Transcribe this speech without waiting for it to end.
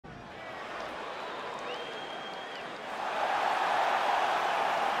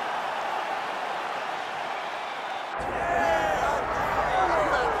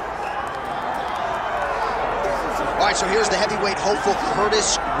So here's the heavyweight hopeful,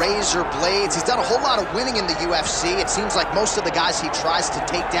 Curtis "Razor" Blaydes. He's done a whole lot of winning in the UFC. It seems like most of the guys he tries to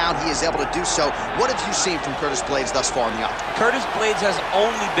take down, he is able to do so. What have you seen from Curtis Blaydes thus far in the octagon? Curtis Blaydes has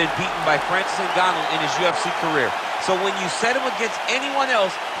only been beaten by Francis Ngannou in his UFC career. So when you set him against anyone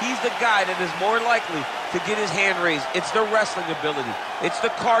else, he's the guy that is more likely to get his hand raised. It's the wrestling ability, it's the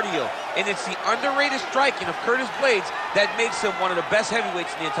cardio, and it's the underrated striking of Curtis Blaydes that makes him one of the best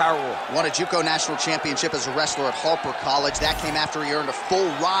heavyweights in the entire world. Won a JUCO national championship as a wrestler at Harper College. That came after he earned a full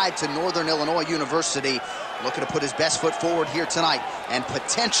ride to Northern Illinois University. Looking to put his best foot forward here tonight and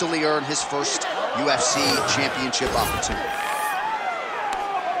potentially earn his first UFC championship opportunity.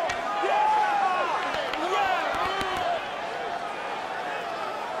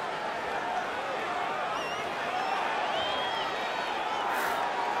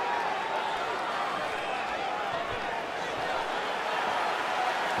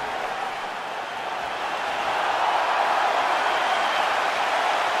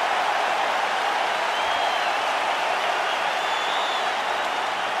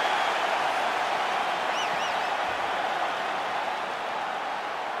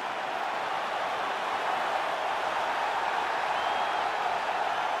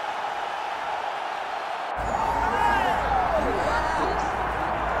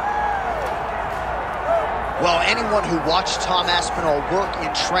 Well, anyone who watched Tom Aspinall work in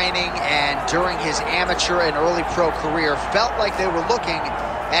training and during his amateur and early pro career felt like they were looking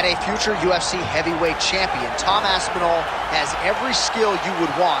at a future UFC heavyweight champion. Tom Aspinall has every skill you would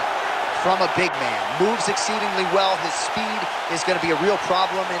want from a big man. Moves exceedingly well. His speed is going to be a real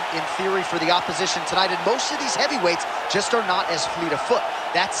problem in theory for the opposition tonight. And most of these heavyweights just are not as fleet of foot.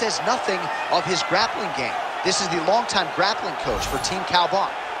 That says nothing of his grappling game. This is the longtime grappling coach for Team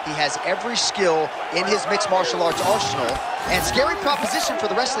Calvon. He has every skill in his mixed martial arts arsenal, and scary proposition for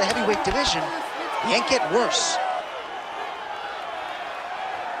the rest of the heavyweight division. He ain't getting worse.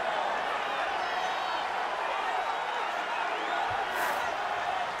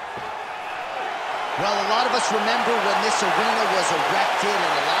 Well, a lot of us remember when this arena was erected,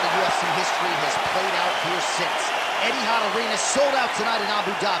 and a lot of UFC history has played out here since. Etihad Arena sold out tonight in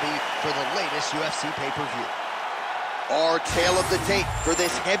Abu Dhabi for the latest UFC pay-per-view. Our tale of the tape for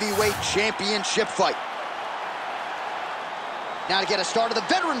this heavyweight championship fight. Now to get us started, the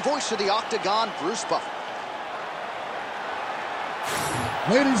veteran voice of the Octagon, Bruce Buffer.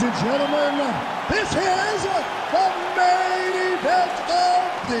 Ladies and gentlemen, this is the main event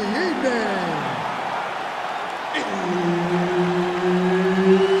of the evening.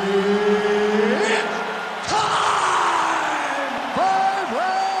 It's time! 5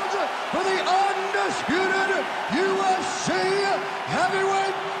 rounds for the undisputed UFC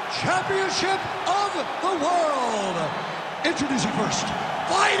Heavyweight Championship of the world. Introducing first,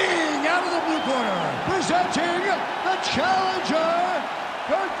 fighting out of the blue corner, presenting the challenger,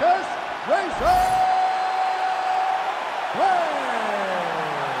 Curtis "Razor" Blaydes.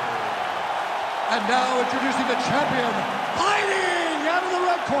 And now introducing the champion, fighting out of the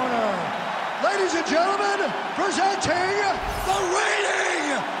red corner. Ladies and gentlemen, presenting the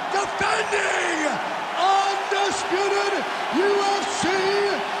reigning, defending, undisputed UFC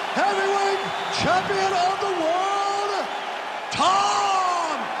Heavyweight Champion of the world,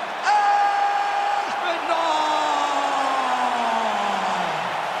 Tom Aspinall.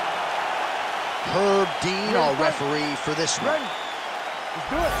 Herb Dean, our referee for this one. Let's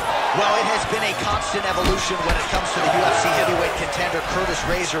do it. Well, it has been a constant evolution when it comes to the UFC heavyweight contender, Curtis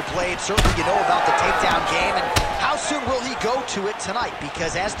 "Razor" Blaydes. Certainly you know about the takedown game, and how soon will he go to it tonight?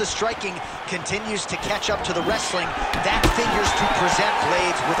 Because as the striking continues to catch up to the wrestling, that figures to present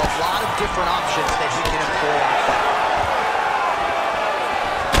Blaydes with a lot of different options that he can employ on fight.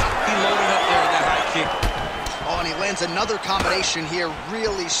 He loaded up there in that high kick. Oh, and he lands another combination here,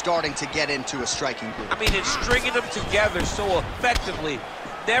 really starting to get into a striking groove. I mean, it's stringing them together so effectively.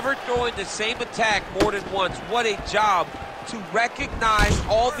 Never throwing the same attack more than once. What a job to recognize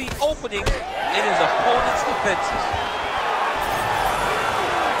all the openings in his opponent's defenses.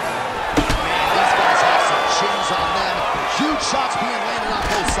 Man, these guys have some chins on them. Huge shots being landed on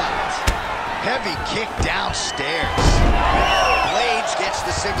both sides. Heavy kick downstairs. Blaydes gets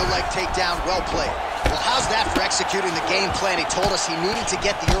the single leg takedown. Well played. Well, how's that for executing the game plan? He told us he needed to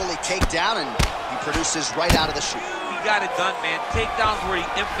get the early takedown, and he produces right out of the chute. He got it done, man. Takedowns were the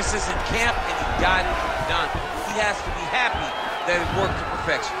emphasis in camp, and he got it done. He has to be happy that it worked to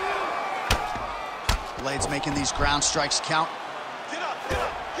perfection. Blaydes making these ground strikes count.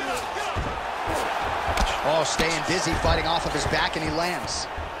 Oh, staying busy, fighting off of his back, and he lands.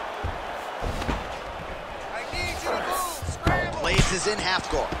 Blaydes is in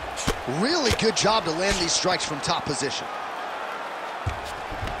half guard. Really good job to land these strikes from top position.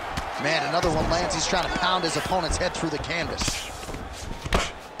 Man, another one lands. He's trying to pound his opponent's head through the canvas.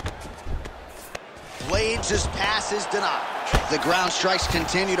 Blaydes' pass is denied. The ground strikes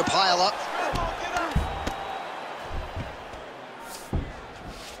continue to pile up.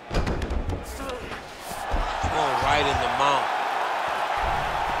 Oh, right in the mount.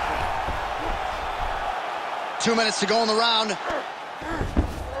 2 minutes to go in the round.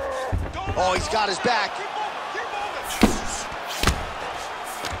 Oh, he's got his back.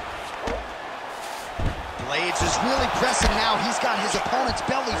 Blaydes is really pressing now. He's got his opponent's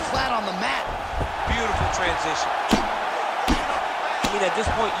belly flat on the mat. Beautiful transition. I mean, at this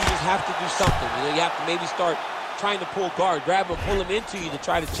point, you just have to do something. You know, you have to maybe start trying to pull guard, grab him, pull him into you to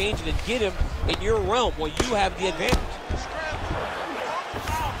try to change it and get him in your realm where you have the advantage.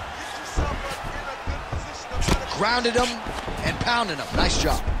 Grounded him and pounded him. Nice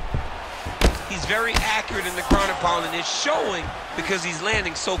job. He's very accurate in the ground and pound, and it's showing because he's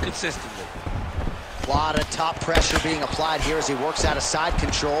landing so consistently. A lot of top pressure being applied here as he works out of side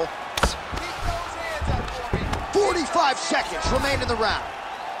control. 45 seconds remain in the round.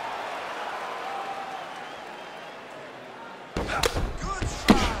 Good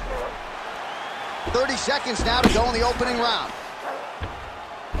strike. 30 seconds now to go in the opening round.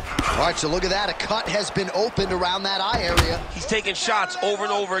 All right, so look at that. A cut has been opened around that eye area. He's taking shots over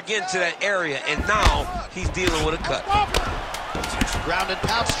and over again to that area, and now he's dealing with a cut. Grounded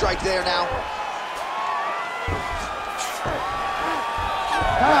pound strike there now.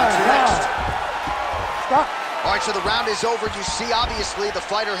 Next. Stop. All right, so the round is over. You see, obviously, the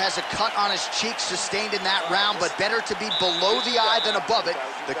fighter has a cut on his cheek sustained in that round, but better to be below the eye than above it.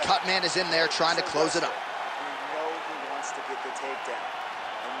 The cut man is in there trying to close it up. You know he wants to get the takedown.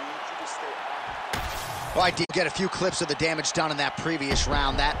 I need you to stay on. All right, did get a few clips of the damage done in that previous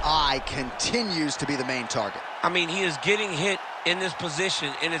round. That eye continues to be the main target. I mean, he is getting hit in this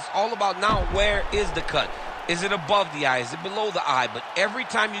position, and it's all about now where is the cut? Is it above the eye? Is it below the eye? But every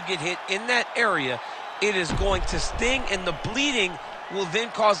time you get hit in that area, it is going to sting, and the bleeding will then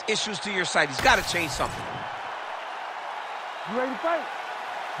cause issues to your side. He's got to change something. You ready to fight?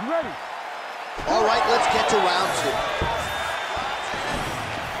 You ready? All right, let's get to round two.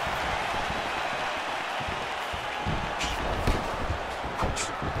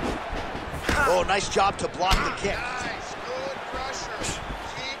 Oh, nice job to block the kick. Nice, good pressure.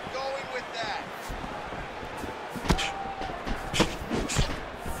 Keep going with that.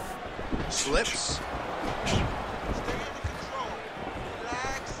 Slips.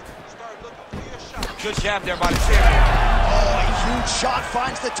 Good jab there by the champion. Oh, a huge shot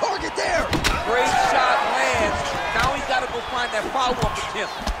finds the target there. Great shot lands. Now he's got to go find that follow-up attempt.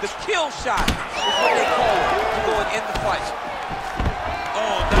 The kill shot is what they call it to go and end the fight.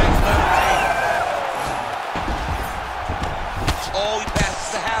 Oh, nice left hand. Oh, he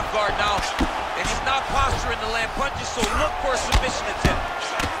passes the half guard now. And he's not posturing to land punches, so look for a submission attempt.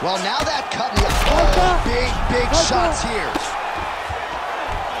 Well, now that cut me off. Oh, big shots here.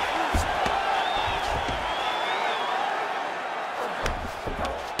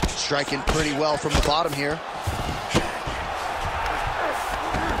 Striking pretty well from the bottom here.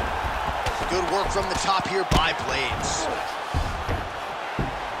 Good work from the top here by Blaydes.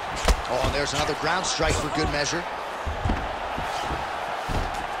 Oh, and there's another ground strike for good measure.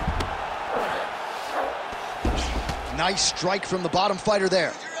 Nice strike from the bottom fighter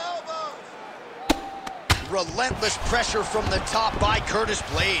there. Relentless pressure from the top by Curtis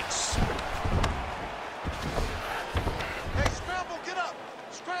Blaydes.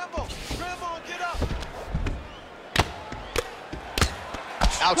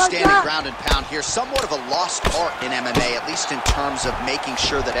 Outstanding ground and pound here. Somewhat of a lost art in MMA, at least in terms of making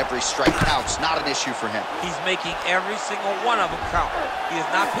sure that every strike counts. Not an issue for him. He's making every single one of them count. He is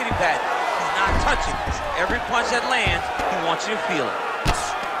not pity-patting. He's not touching. Every punch that lands, he wants you to feel it.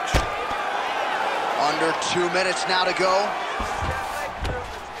 Under 2 minutes now to go.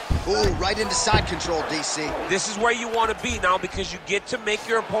 Ooh, right into side control, DC. This is where you want to be now because you get to make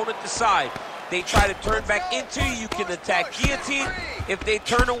your opponent decide. They try to turn back into you, you can attack guillotine. If they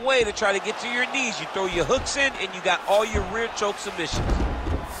turn away to try to get to your knees, you throw your hooks in and you got all your rear choke submissions.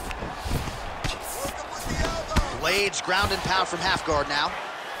 Blaydes ground and pound from half guard now.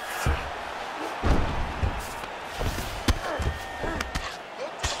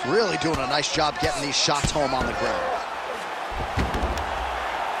 Really doing a nice job getting these shots home on the ground.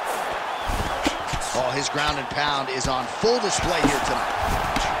 Oh, his ground and pound is on full display here tonight.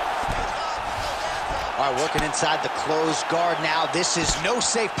 All right, working inside the closed guard now. This is no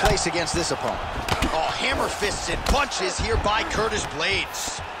safe place against this opponent. Oh, hammer fists and punches here by Curtis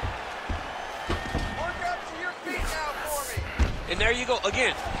Blaydes. there you go.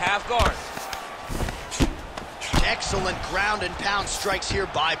 Again, half guard. Excellent ground and pound strikes here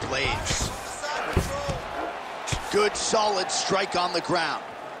by Blaydes. Good, solid strike on the ground.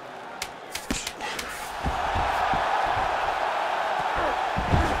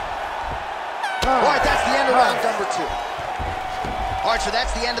 All right, that's the end of round number 2. All right, so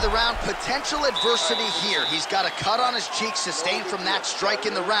that's the end of the round. Potential adversity here. He's got a cut on his cheek sustained from that strike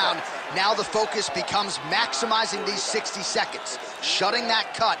in the round. Now the focus becomes maximizing these 60 seconds, shutting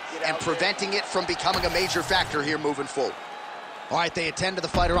that cut and preventing it from becoming a major factor here moving forward. All right, they attend to the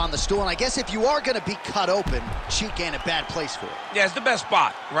fighter on the stool, and I guess if you are going to be cut open, cheek ain't a bad place for it. Yeah, it's the best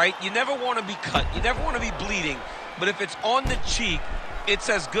spot, right? You never want to be cut. You never want to be bleeding. But if it's on the cheek, it's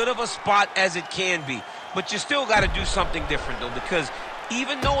as good of a spot as it can be. But you still got to do something different, though, because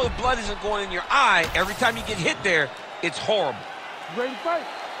even though the blood isn't going in your eye, every time you get hit there, it's horrible. Ready to fight?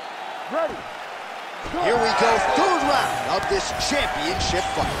 Ready. Go. Here we go, third round of this championship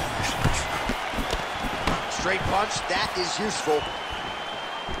fight. Straight punch, that is useful.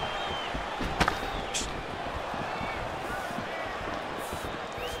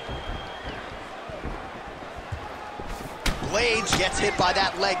 Blaydes gets hit by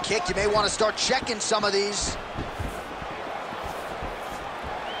that leg kick. You may want to start checking some of these.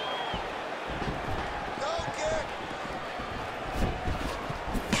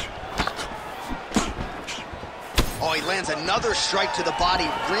 Oh, he lands another strike to the body,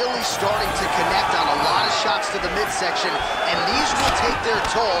 really starting to connect on a lot of shots to the midsection, and these will take their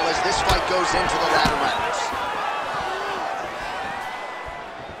toll as this fight goes into the latter rounds.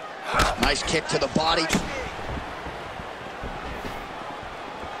 Nice kick to the body.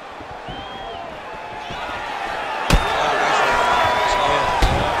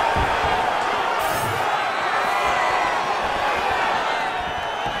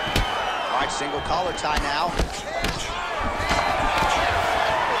 Single collar tie now. Strike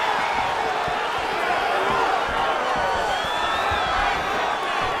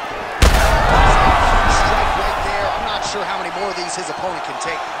right there. I'm not sure how many more of these his opponent can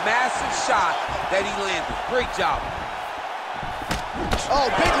take. Massive shot that he landed. Great job.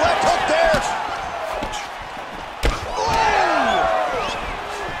 Oh, big left hook there. Ooh!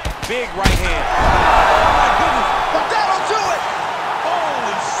 Big right hand. Oh, my goodness. But that'll do it.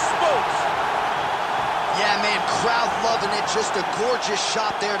 Holy smokes. Yeah, man, crowd loving it. Just a gorgeous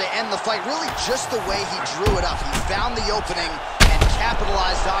shot there to end the fight. Really just the way he drew it up. He found the opening and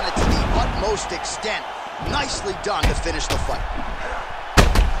capitalized on it to the utmost extent. Nicely done to finish the fight.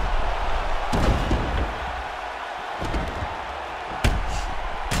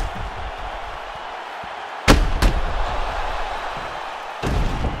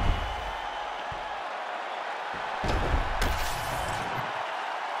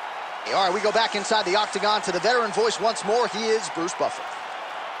 All right, we go back inside the octagon to the veteran voice once more. He is Bruce Buffer.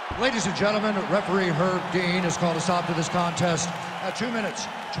 Ladies and gentlemen, referee Herb Dean has called a stop to this contest at 2 minutes,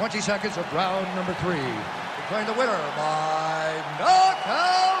 20 seconds of round number 3. Declaring the winner by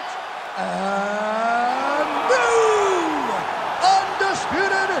knockout and new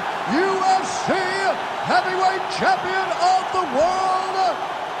undisputed UFC heavyweight champion of the world,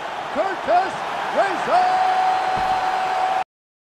 Curtis Razor.